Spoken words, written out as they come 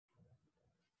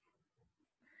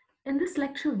In this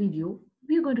lecture video,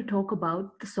 we are going to talk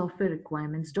about the software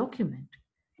requirements document.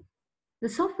 The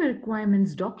software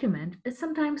requirements document is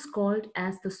sometimes called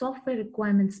as the software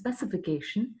requirements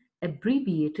specification,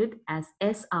 abbreviated as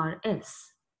SRS.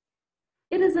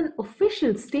 It is an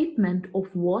official statement of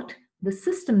what the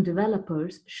system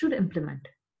developers should implement,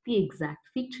 the exact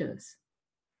features.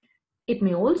 It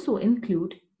may also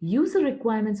include user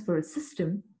requirements for a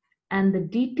system and the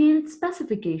detailed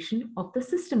specification of the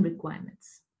system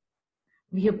requirements.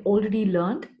 We have already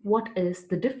learned what is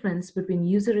the difference between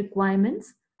user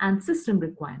requirements and system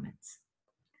requirements.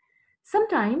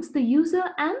 Sometimes the user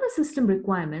and the system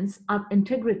requirements are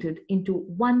integrated into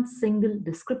one single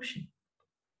description.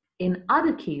 In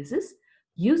other cases,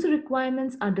 user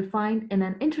requirements are defined in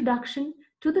an introduction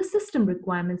to the system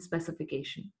requirement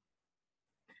specification.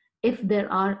 If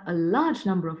there are a large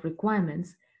number of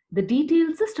requirements, the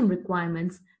detailed system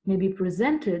requirements may be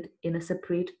presented in a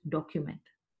separate document.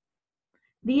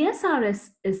 The SRS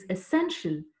is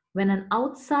essential when an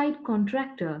outside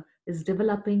contractor is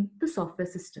developing the software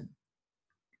system.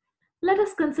 Let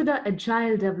us consider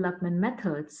Agile development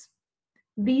methods.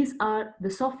 These are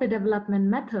the software development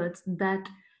methods that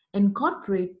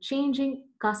incorporate changing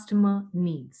customer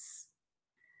needs.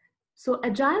 So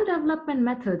Agile development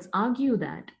methods argue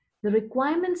that the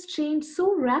requirements change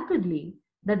so rapidly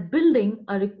that building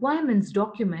a requirements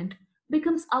document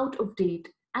becomes out of date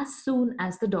as soon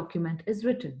as the document is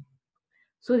written.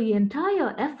 So the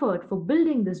entire effort for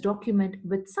building this document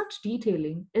with such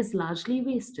detailing is largely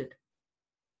wasted.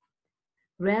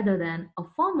 Rather than a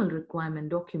formal requirement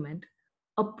document,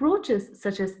 approaches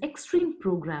such as extreme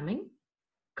programming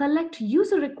collect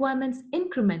user requirements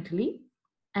incrementally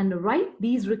and write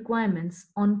these requirements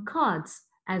on cards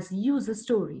as user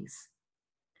stories.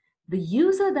 The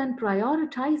user then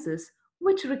prioritizes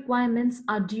which requirements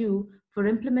are due for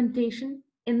implementation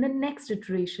in the next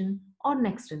iteration or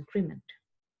next increment.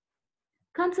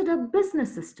 Consider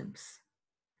business systems.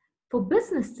 For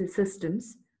business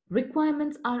systems,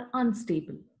 requirements are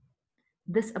unstable.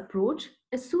 This approach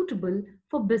is suitable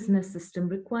for business system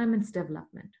requirements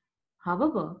development.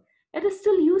 However, it is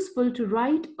still useful to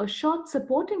write a short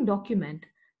supporting document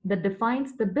that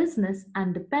defines the business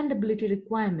and dependability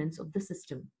requirements of the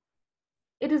system.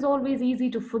 It is always easy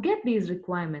to forget these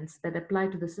requirements that apply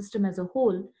to the system as a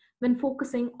whole when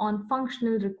focusing on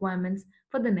functional requirements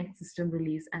for the next system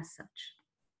release as such.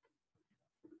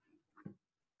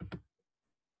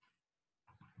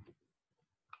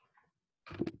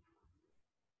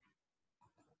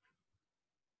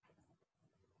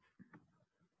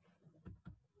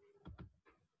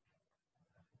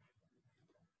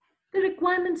 The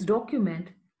requirements document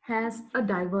has a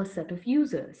diverse set of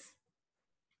users.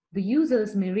 The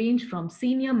users may range from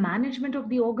senior management of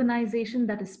the organization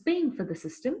that is paying for the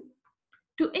system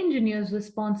to engineers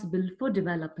responsible for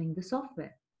developing the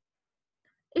software.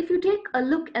 If you take a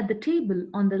look at the table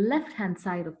on the left-hand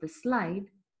side of the slide,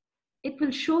 it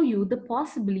will show you the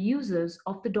possible users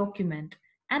of the document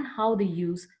and how they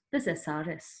use this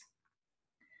SRS.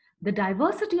 The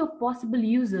diversity of possible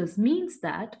users means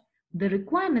that the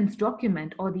requirements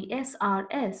document or the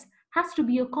SRS has to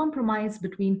be a compromise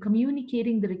between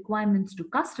communicating the requirements to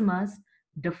customers,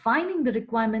 defining the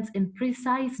requirements in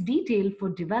precise detail for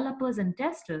developers and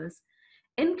testers,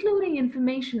 including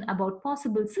information about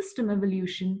possible system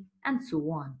evolution, and so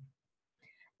on.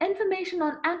 Information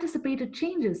on anticipated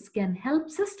changes can help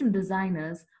system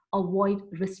designers avoid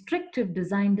restrictive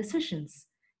design decisions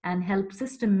and help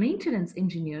system maintenance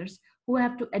engineers who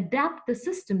have to adapt the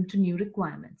system to new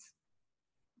requirements.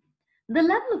 The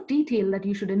level of detail that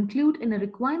you should include in a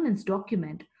requirements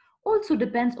document also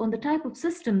depends on the type of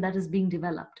system that is being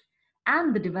developed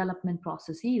and the development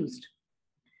process used.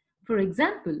 For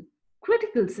example,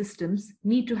 critical systems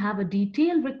need to have a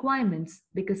detailed requirements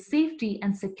because safety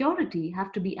and security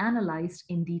have to be analyzed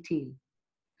in detail.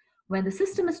 When the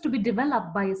system is to be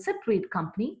developed by a separate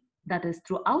company, that is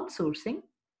through outsourcing,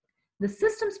 the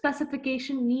system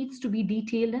specification needs to be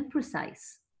detailed and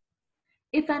precise.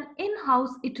 If an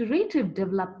in-house iterative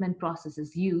development process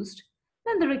is used,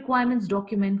 then the requirements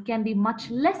document can be much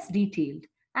less detailed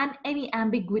and any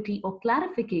ambiguity or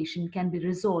clarification can be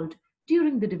resolved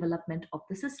during the development of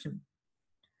the system.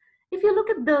 If you look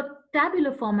at the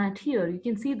tabular format here, you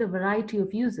can see the variety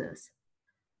of users.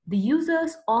 The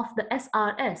users of the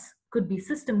SRS could be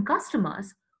system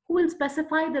customers who will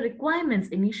specify the requirements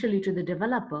initially to the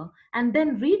developer and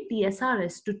then read the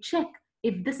SRS to check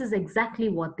if this is exactly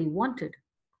what they wanted.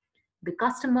 The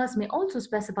customers may also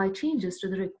specify changes to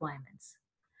the requirements.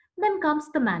 Then comes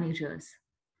the managers.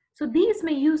 So these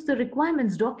may use the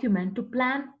requirements document to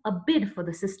plan a bid for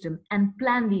the system and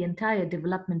plan the entire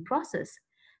development process.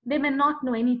 They may not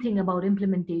know anything about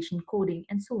implementation, coding,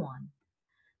 and so on.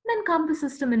 Then come the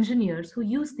system engineers who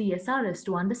use the SRS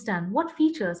to understand what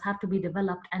features have to be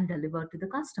developed and delivered to the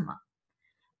customer.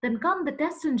 Then come the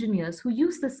test engineers who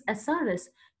use this SRS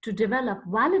to develop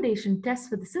validation tests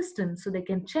for the system so they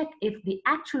can check if the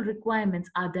actual requirements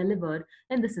are delivered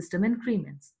in the system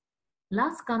increments.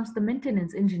 Last comes the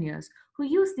maintenance engineers who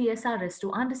use the SRS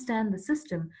to understand the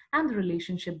system and the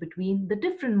relationship between the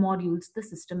different modules the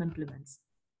system implements.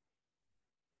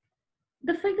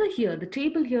 The figure here, the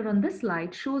table here on this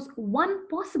slide, shows one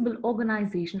possible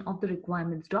organization of the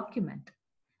requirements document.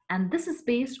 And this is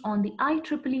based on the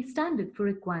IEEE standard for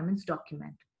requirements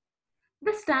document.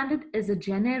 This standard is a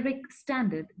generic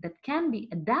standard that can be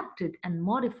adapted and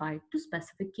modified to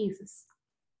specific cases.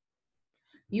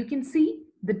 You can see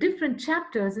the different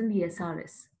chapters in the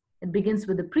SRS. It begins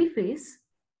with a preface,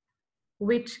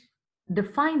 which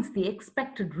defines the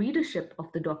expected readership of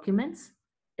the documents.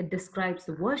 It describes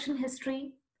the version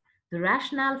history, the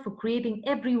rationale for creating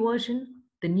every version,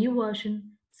 the new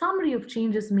version, summary of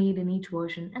changes made in each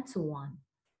version, and so on.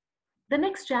 The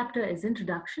next chapter is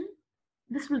introduction.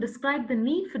 This will describe the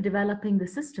need for developing the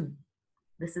system's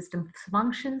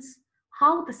functions,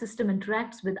 how the system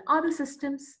interacts with other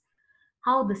systems,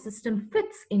 how the system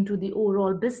fits into the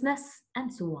overall business,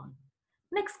 and so on.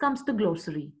 Next comes the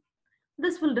glossary.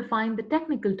 This will define the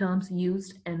technical terms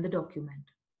used in the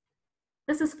document.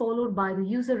 This is followed by the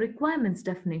user requirements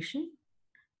definition.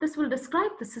 This will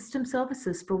describe the system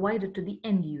services provided to the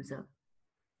end user.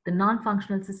 The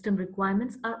non-functional system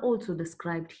requirements are also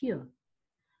described here.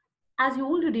 As you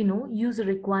already know, user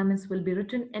requirements will be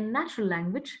written in natural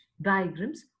language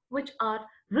diagrams which are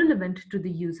relevant to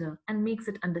the user and makes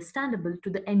it understandable to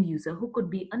the end user who could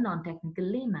be a non-technical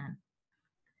layman.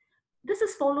 This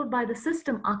is followed by the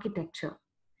system architecture.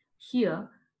 Here,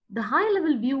 the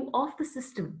high-level view of the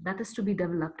system that is to be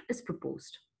developed is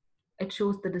proposed. It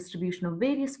shows the distribution of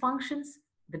various functions,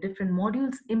 the different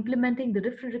modules implementing the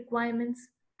different requirements,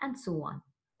 and so on.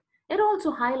 It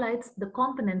also highlights the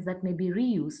components that may be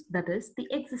reused, that is, the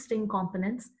existing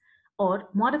components or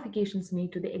modifications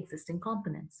made to the existing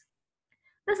components.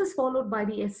 This is followed by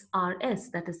the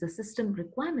SRS, that is the System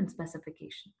Requirement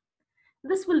Specification.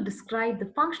 This will describe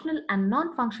the functional and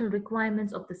non-functional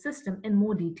requirements of the system in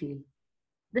more detail.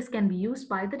 This can be used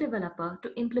by the developer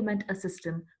to implement a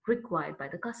system required by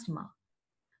the customer.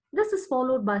 This is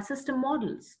followed by system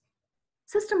models.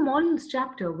 System models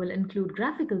chapter will include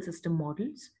graphical system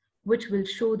models, which will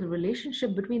show the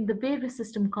relationship between the various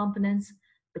system components,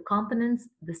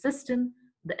 the system,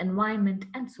 the environment,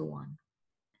 and so on.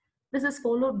 This is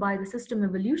followed by the system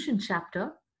evolution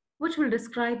chapter, which will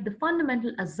describe the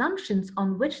fundamental assumptions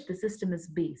on which the system is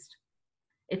based.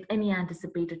 If any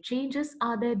anticipated changes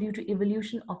are there due to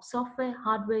evolution of software,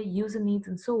 hardware, user needs,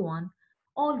 and so on,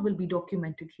 all will be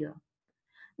documented here.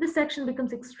 This section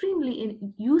becomes extremely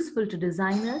useful to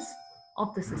designers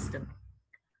of the system.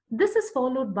 This is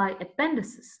followed by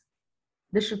appendices.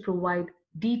 This should provide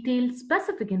detailed,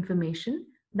 specific information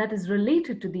that is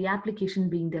related to the application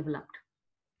being developed.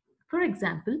 For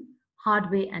example,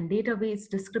 hardware and database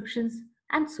descriptions,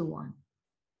 and so on.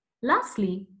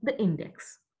 Lastly, the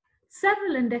index.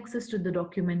 Several indexes to the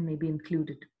document may be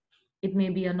included. It may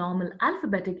be a normal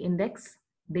alphabetic index.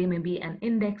 There may be an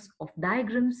index of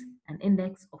diagrams, an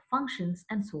index of functions,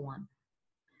 and so on.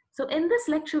 So in this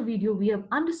lecture video, we have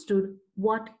understood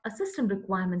what a system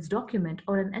requirements document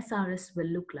or an SRS will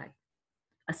look like.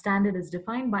 A standard is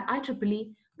defined by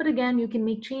IEEE, but again, you can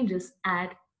make changes,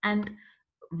 add, and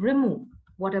remove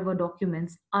whatever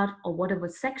documents are or whatever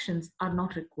sections are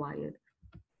not required.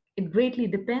 It greatly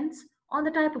depends on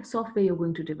the type of software you're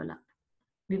going to develop.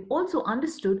 We've also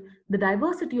understood the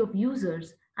diversity of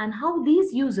users and how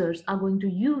these users are going to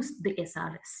use the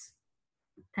SRS.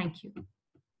 Thank you.